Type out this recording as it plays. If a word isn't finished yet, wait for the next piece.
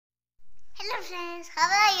friends, how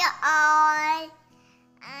are you all?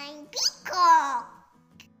 I'm Peacock.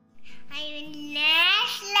 I'm a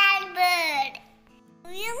national bird.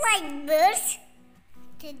 Do you like birds?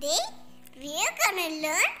 Today we are gonna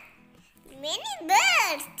learn many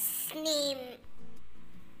birds' names.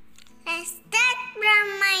 Let's start from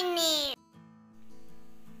my name.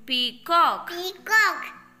 Peacock, Peacock,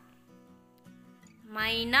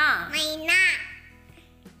 Maina, Maina,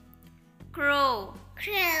 Crow,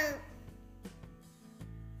 Crow,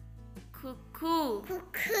 Cuckoo,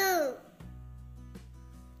 Cuckoo,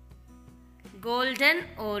 Golden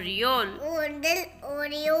Oriole, Golden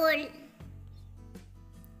Oriole,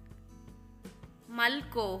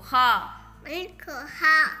 Malkoha,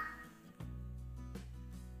 Malkoha,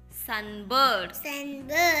 Sunbird,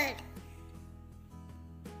 Sunbird,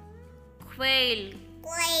 Quail,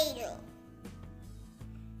 Quail,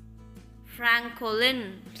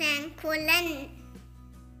 Francolin, Francolin,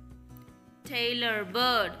 Tailor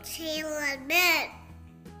Bird, Tailor Bird,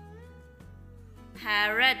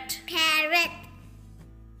 Parrot, Parrot,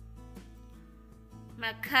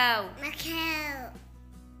 Macaw, Macaw,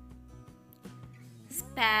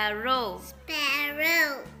 Sparrow,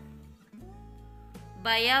 Sparrow,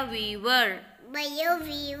 Weaver,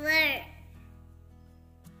 Weaver,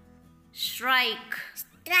 Shrike,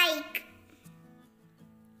 Strike,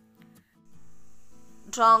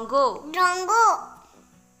 Drongo, Drongo,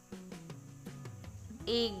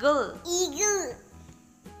 Eagle, Eagle,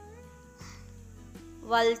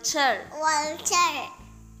 Vulture, Vulture,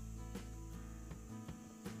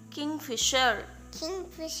 Kingfisher,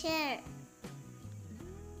 Kingfisher,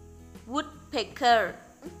 Woodpecker,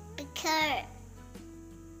 Pecker,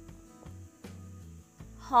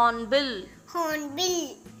 Hornbill,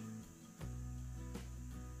 Hornbill,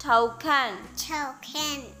 Toucan,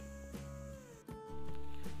 Toucan,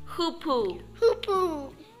 Hoopoe,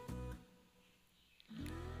 Hoopoe,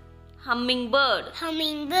 Hummingbird,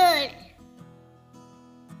 Hummingbird,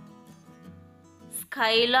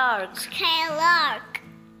 Skylark, Skylark,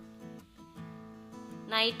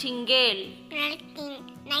 Nightingale,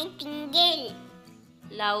 Nightingale,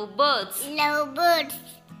 Lovebirds, Lovebirds,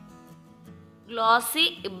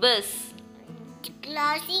 Glossy Ibis,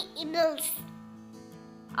 Glossy Eagles,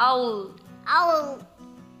 Owl, Owl,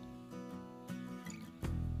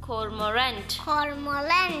 Cormorant,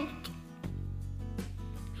 Cormorant,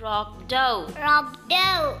 Rock Dove, Rock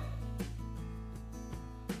Dove,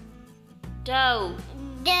 Dove,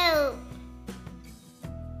 Dove,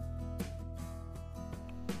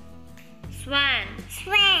 Swan,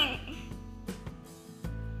 Swan,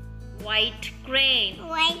 White Crane,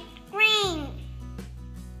 White Crane,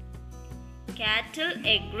 Cattle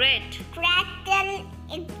Egret, Crackle,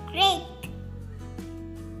 Egret,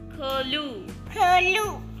 Curlew,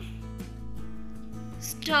 Curlew,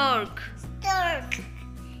 Stork, Stork,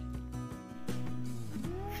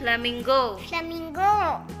 Flamingo,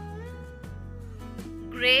 Flamingo,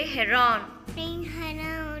 Grey Heron, Green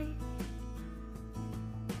Heron,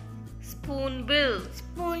 Spoonbill,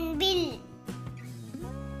 Spoonbill,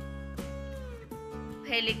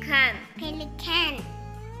 Pelican, Pelican,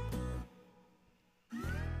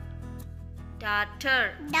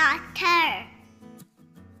 Darter, Darter,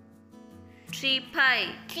 Tree Pie,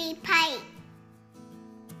 Tree Pie,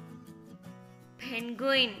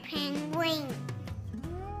 Penguin, Penguin,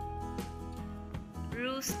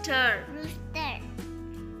 Rooster, Rooster,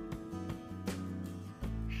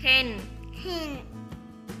 Hen, Hen,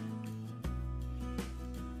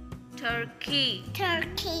 Turkey,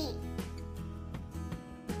 Turkey,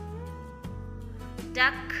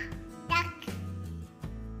 Duck, Duck,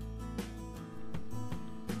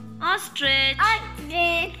 Ostrich.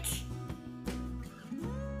 Ostrich.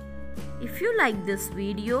 If you like this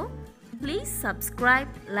video, please subscribe,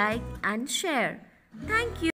 like and share. Thank you.